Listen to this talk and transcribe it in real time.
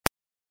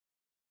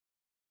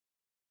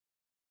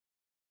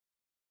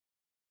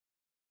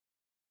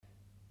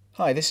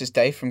Hi, this is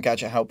Dave from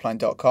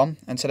GadgetHelpline.com,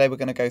 and today we're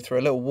going to go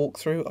through a little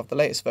walkthrough of the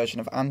latest version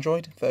of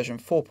Android, version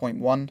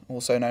 4.1,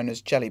 also known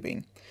as Jelly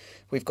Bean.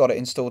 We've got it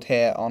installed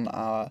here on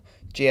our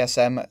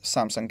GSM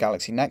Samsung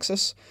Galaxy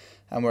Nexus,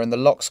 and we're in the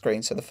lock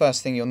screen. So the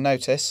first thing you'll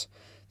notice,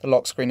 the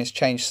lock screen has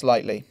changed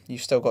slightly.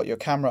 You've still got your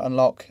camera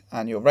unlock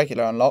and your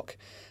regular unlock,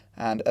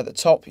 and at the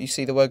top you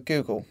see the word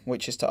Google,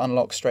 which is to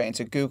unlock straight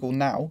into Google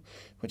Now,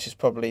 which is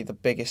probably the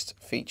biggest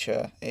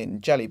feature in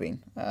Jelly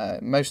Bean.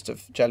 Most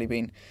of Jelly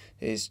Bean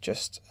is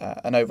just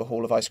an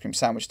overhaul of Ice Cream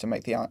Sandwich to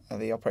make the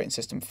operating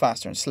system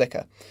faster and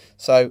slicker.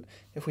 So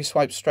if we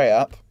swipe straight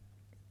up,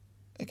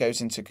 it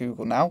goes into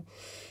Google Now,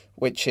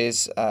 which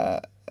is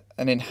an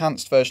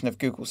enhanced version of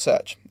Google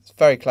Search. It's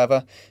very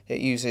clever.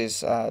 It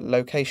uses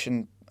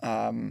location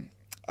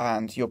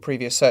and your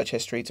previous search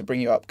history to bring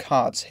you up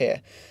cards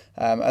here.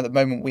 At the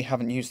moment we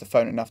haven't used the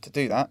phone enough to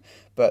do that,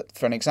 but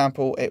for an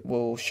example it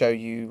will show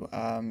you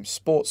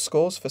sports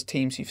scores for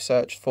teams you've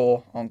searched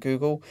for on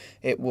Google.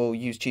 It will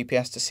use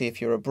GPS to see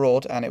if you're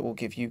abroad, and it will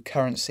give you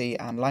currency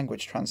and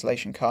language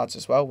translation cards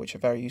as well, which are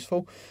very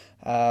useful.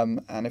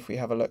 And if we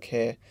have a look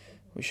here,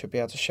 we should be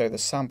able to show the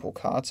sample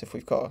cards if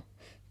we've got a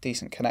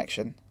decent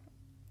connection.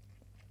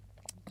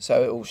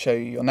 So it will show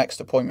you your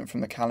next appointment from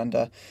the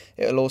calendar.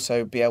 It will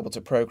also be able to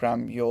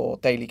program your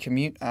daily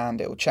commute, and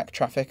it will check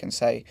traffic and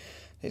say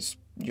it's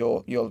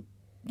your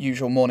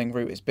usual morning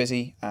route is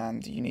busy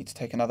and you need to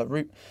take another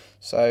route.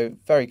 So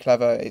very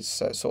clever. It's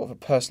sort of a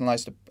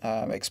personalized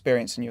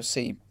experience, and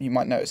you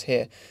might notice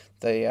here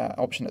the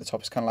option at the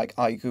top is kind of like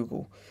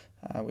iGoogle,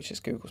 which is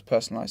Google's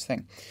personalized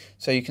thing.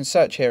 So you can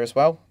search here as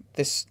well.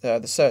 This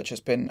the search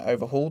has been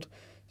overhauled.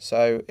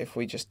 So if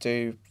we just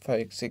do, for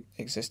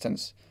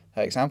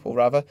example,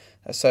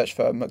 a search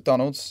for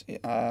McDonald's,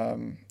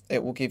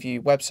 it will give you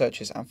web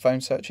searches and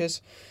phone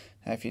searches.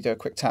 If you do a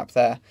quick tap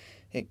there,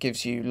 it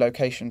gives you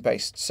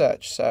location-based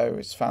search, so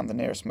it's found the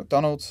nearest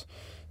McDonald's,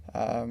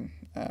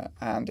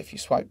 and if you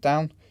swipe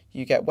down,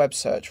 you get web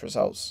search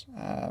results,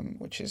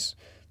 which is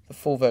the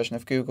full version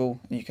of Google.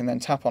 You can then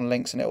tap on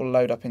links and it will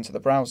load up into the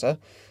browser,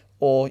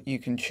 or you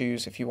can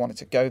choose, if you wanted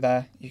to go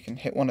there, you can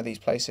hit one of these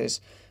places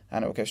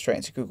and it will go straight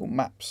into Google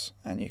Maps,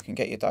 and you can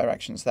get your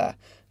directions there.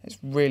 It's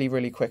really,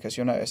 really quick. As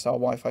you'll notice, our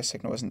Wi-Fi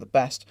signal isn't the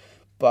best,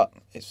 but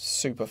it's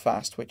super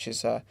fast, which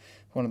is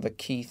one of the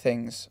key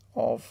things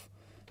of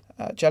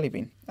Jelly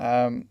Bean.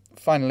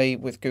 Finally,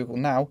 with Google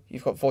Now,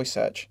 you've got voice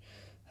search.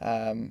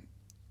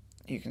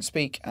 You can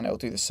speak and it'll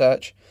do the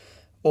search,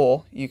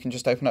 or you can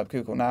just open up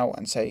Google Now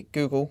and say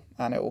Google,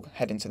 and it will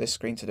head into this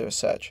screen to do a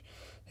search.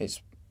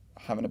 It's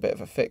having a bit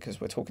of a fit because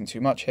we're talking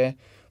too much here,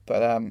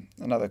 but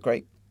another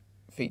great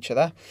feature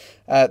there.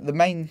 The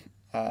main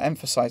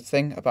emphasized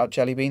thing about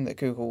Jelly Bean that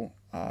Google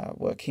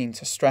were keen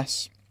to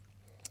stress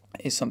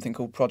is something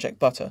called Project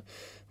Butter,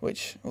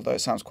 which, although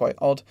it sounds quite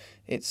odd,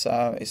 it's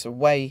a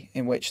way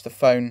in which the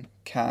phone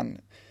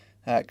can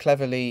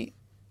cleverly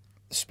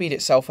speed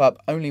itself up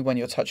only when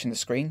you're touching the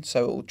screen.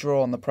 So it will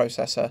draw on the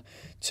processor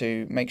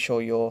to make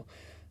sure you're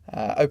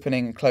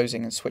opening and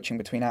closing and switching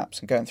between apps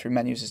and going through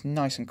menus is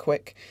nice and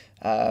quick.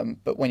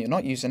 But when you're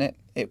not using it,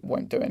 it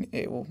won't do it.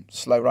 It will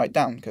slow right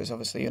down because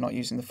obviously you're not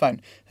using the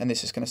phone, and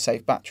this is going to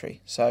save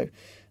battery. So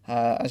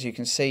as you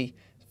can see,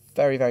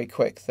 very, very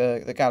quick.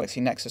 The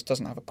Galaxy Nexus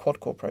doesn't have a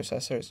quad-core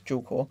processor, it's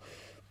dual-core,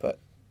 but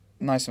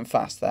nice and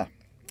fast there.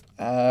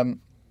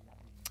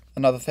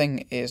 Another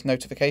thing is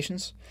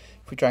notifications.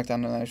 If we drag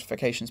down the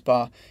notifications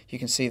bar, you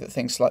can see that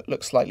things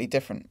look slightly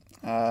different.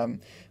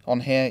 On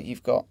here,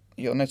 you've got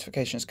your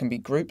notifications can be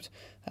grouped,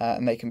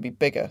 and they can be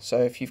bigger.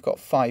 So if you've got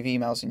 5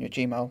 emails in your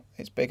Gmail,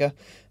 it's bigger,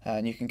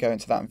 and you can go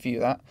into that and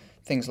view that.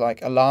 Things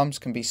like alarms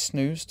can be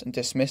snoozed and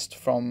dismissed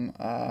from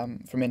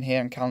in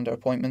here, and calendar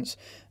appointments,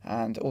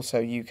 and also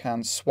you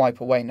can swipe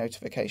away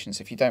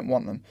notifications if you don't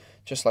want them,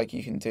 just like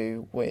you can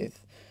do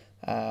with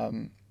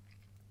the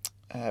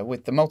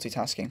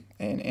multitasking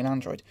in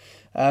Android.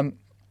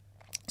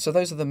 So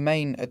those are the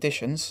main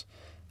additions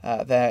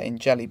there in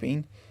Jelly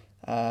Bean.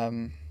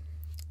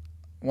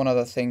 One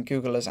other thing,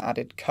 Google has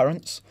added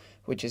Currents,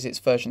 which is its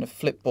version of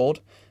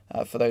Flipboard.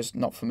 For those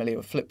not familiar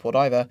with Flipboard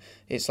either,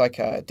 it's like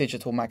a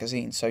digital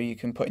magazine, so you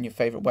can put in your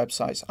favourite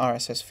websites,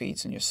 RSS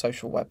feeds, and your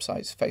social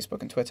websites,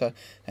 Facebook and Twitter,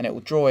 and it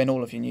will draw in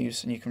all of your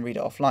news and you can read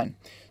it offline.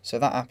 So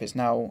that app is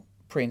now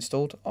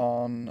pre-installed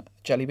on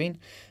Jelly Bean.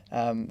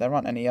 There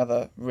aren't any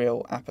other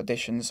real app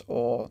additions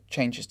or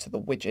changes to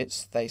the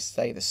widgets. They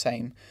stay the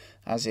same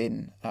as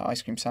in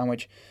Ice Cream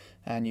Sandwich,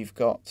 and you've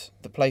got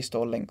the Play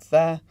Store link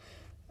there.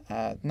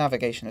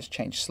 Navigation has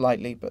changed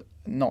slightly, but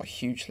not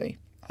hugely.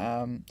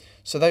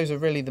 So those are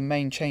really the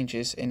main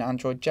changes in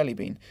Android Jelly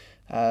Bean.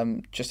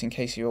 Just in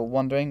case you were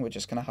wondering, we're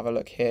just going to have a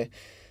look here.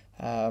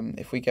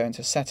 If we go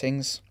into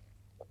settings,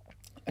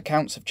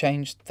 accounts have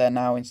changed. They're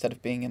now, instead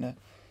of being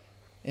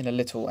in a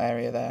little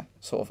area, they're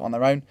sort of on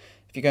their own.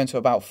 If you go into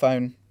About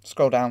Phone,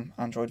 scroll down,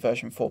 Android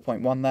version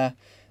 4.1 there,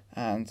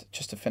 and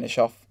just to finish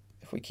off,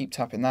 if we keep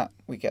tapping that,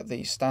 we get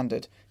the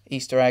standard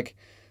Easter egg,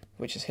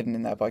 which is hidden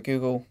in there by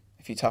Google.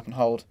 If you tap and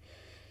hold,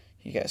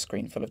 you get a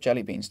screen full of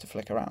jelly beans to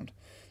flick around.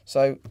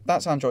 So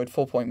that's Android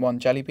 4.1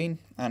 Jelly Bean,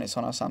 and it's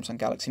on our Samsung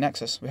Galaxy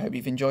Nexus. We hope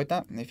you've enjoyed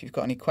that, and if you've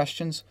got any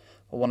questions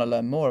or want to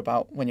learn more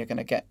about when you're going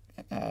to get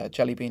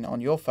Jelly Bean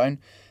on your phone,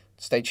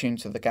 stay tuned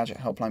to the Gadget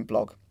Helpline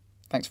blog.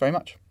 Thanks very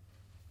much.